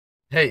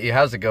Hey,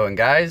 how's it going,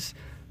 guys?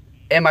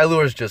 And my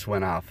lures just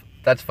went off.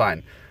 That's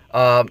fine.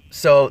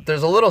 So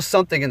there's a little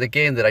something in the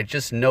game that I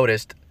just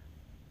noticed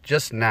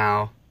just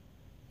now.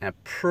 And I'm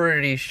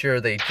pretty sure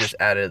they just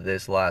added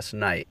this last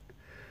night.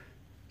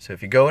 So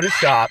if you go in a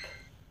shop,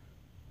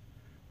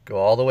 go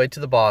all the way to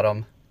the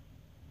bottom,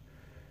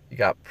 you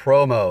got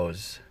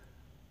promos.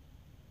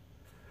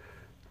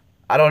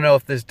 I don't know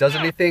if this does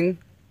anything.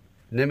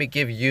 Let me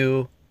give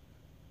you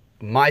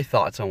my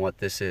thoughts on what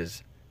this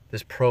is,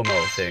 this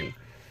promo thing.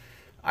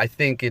 I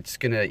think it's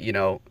gonna,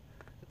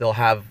 they'll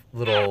have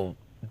little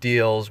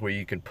deals where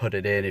you can put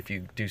it in. If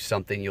you do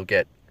something, you'll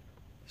get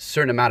a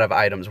certain amount of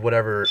items,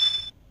 whatever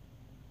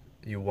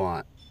you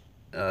want.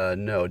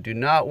 No, do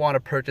not want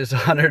to purchase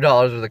 $100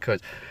 worth of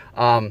codes.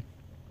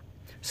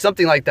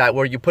 Something like that,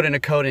 where you put in a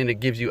code and it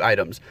gives you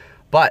items.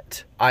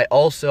 But I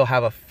also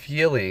have a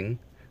feeling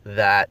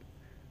that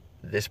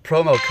this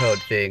promo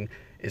code thing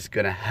is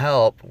gonna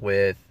help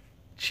with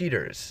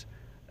cheaters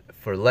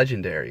for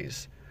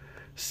legendaries.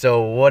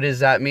 So what does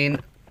that mean?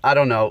 I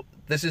don't know.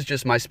 This is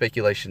just my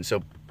speculation.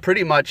 So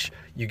pretty much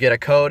you get a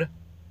code,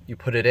 you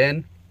put it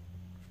in,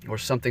 or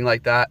something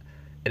like that,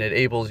 and it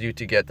enables you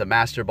to get the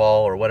Master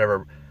Ball or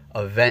whatever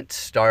event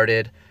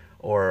started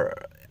or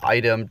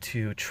item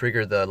to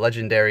trigger the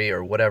legendary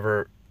or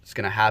whatever is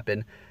going to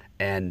happen.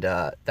 And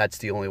that's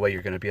the only way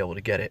you're going to be able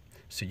to get it.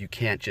 So you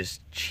can't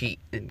just cheat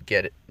and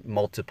get it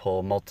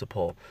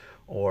multiple,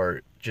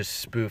 or just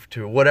spoof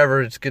to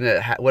whatever it's going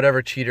to,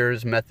 whatever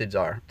cheaters' methods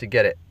are to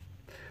get it,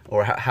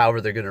 or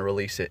however they're going to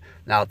release it.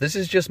 Now, this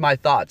is just my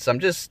thoughts.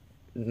 This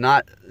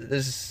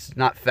is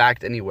not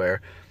fact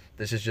anywhere.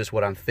 This is just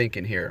what I'm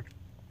thinking here.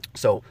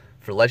 So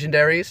for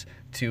legendaries,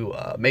 to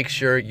make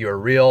sure you're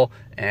real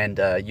and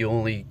you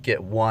only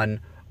get one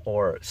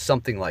or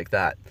something like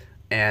that.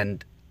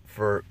 And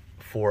for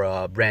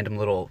random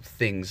little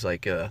things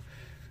like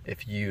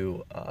if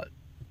you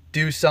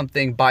do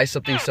something, buy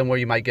something somewhere,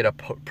 you might get a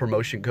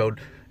promotion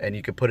code and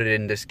you can put it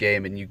in this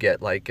game and you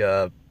get like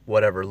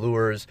whatever,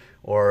 lures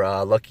or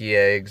lucky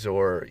eggs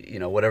or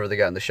whatever they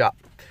got in the shop.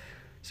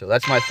 So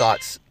that's my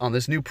thoughts on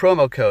this new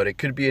promo code. It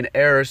could be an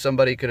error.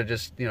 Somebody could have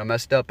just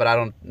messed up, but I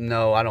don't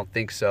know. I don't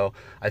think so.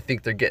 I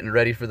think they're getting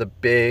ready for the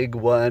big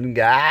one,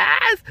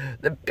 guys.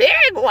 The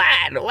big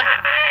one.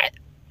 What?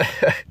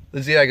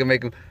 Let's see if I can make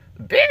them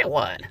big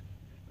one.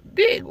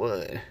 Big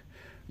one.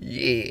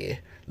 Yeah.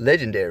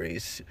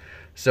 Legendaries.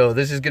 So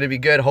this is gonna be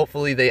good.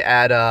 Hopefully they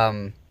add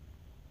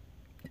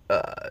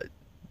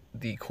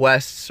the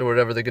quests or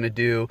whatever they're gonna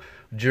do,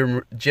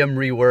 gym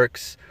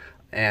reworks,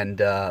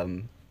 and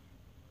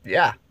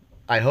yeah,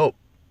 I hope.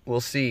 We'll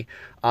see.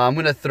 I'm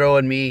gonna throw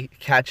in me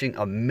catching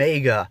a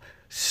mega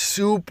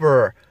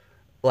super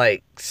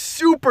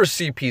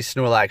CP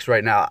Snorlax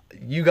right now.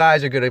 You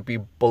guys are gonna be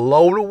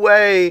blown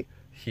away.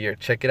 Here,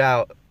 check it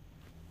out.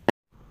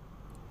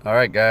 All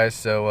right, guys.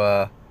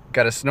 So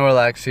got a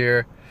Snorlax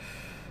here.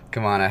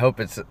 Come on, I hope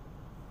it's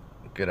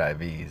good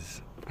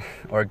IVs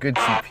or a good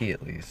CP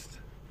at least.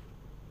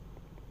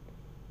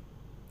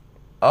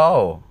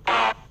 Oh,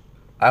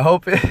 I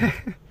hope it.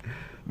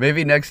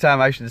 Maybe next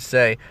time I should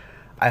say,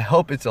 I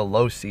hope it's a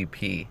low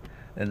CP,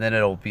 and then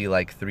it'll be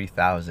like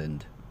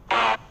 3,000.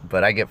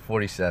 But I get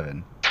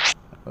 47.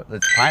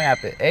 Let's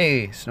pineapple.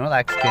 Hey,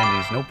 Snorlax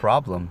candies, no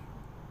problem.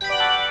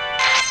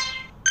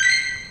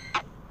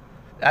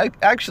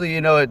 Actually,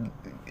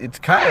 it's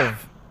kind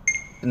of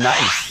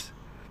nice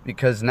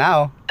because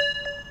now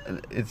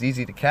it's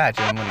easy to catch,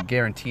 and I'm gonna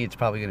guarantee it's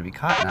probably gonna be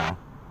caught now.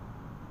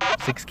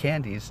 6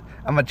 candies.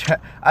 I'm gonna try.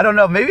 I don't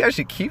know. Maybe I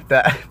should keep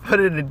that. Put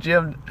it in a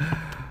gym.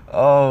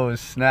 Oh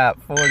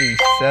snap,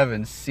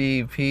 47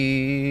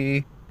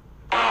 CP.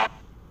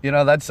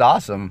 That's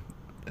awesome.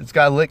 It's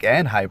got Lick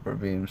and Hyper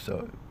Beam,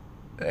 so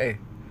hey,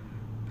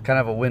 kind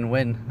of a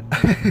win-win.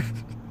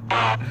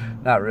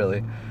 Not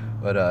really,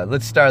 but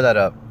let's start that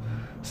up.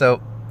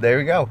 So there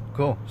we go.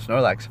 Cool.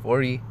 Snorlax,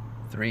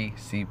 43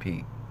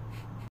 CP.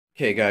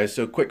 Okay guys,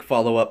 so quick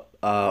follow-up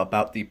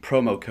about the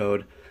promo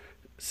code.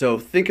 So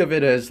think of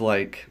it as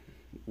like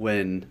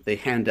when they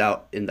hand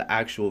out in the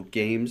actual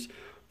games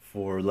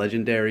for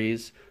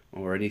legendaries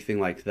or anything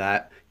like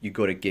that, you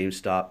go to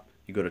GameStop,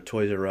 you go to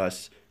Toys R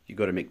Us, you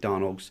go to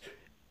McDonald's,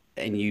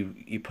 and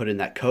you put in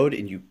that code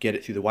and you get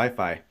it through the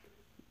Wi-Fi.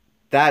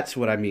 That's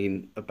what I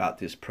mean about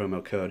this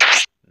promo code.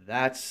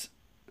 That's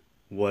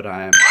what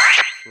I'm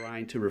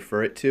trying to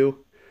refer it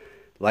to.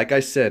 Like I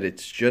said,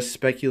 it's just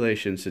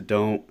speculation, so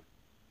don't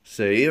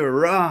say you're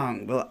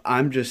wrong. Well,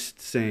 I'm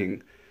just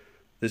saying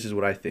this is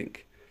what I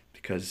think,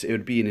 because it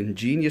would be an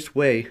ingenious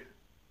way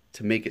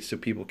to make it so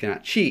people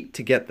cannot cheat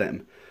to get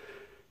them.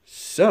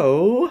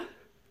 So,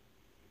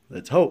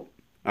 let's hope.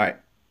 All right,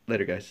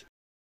 later, guys.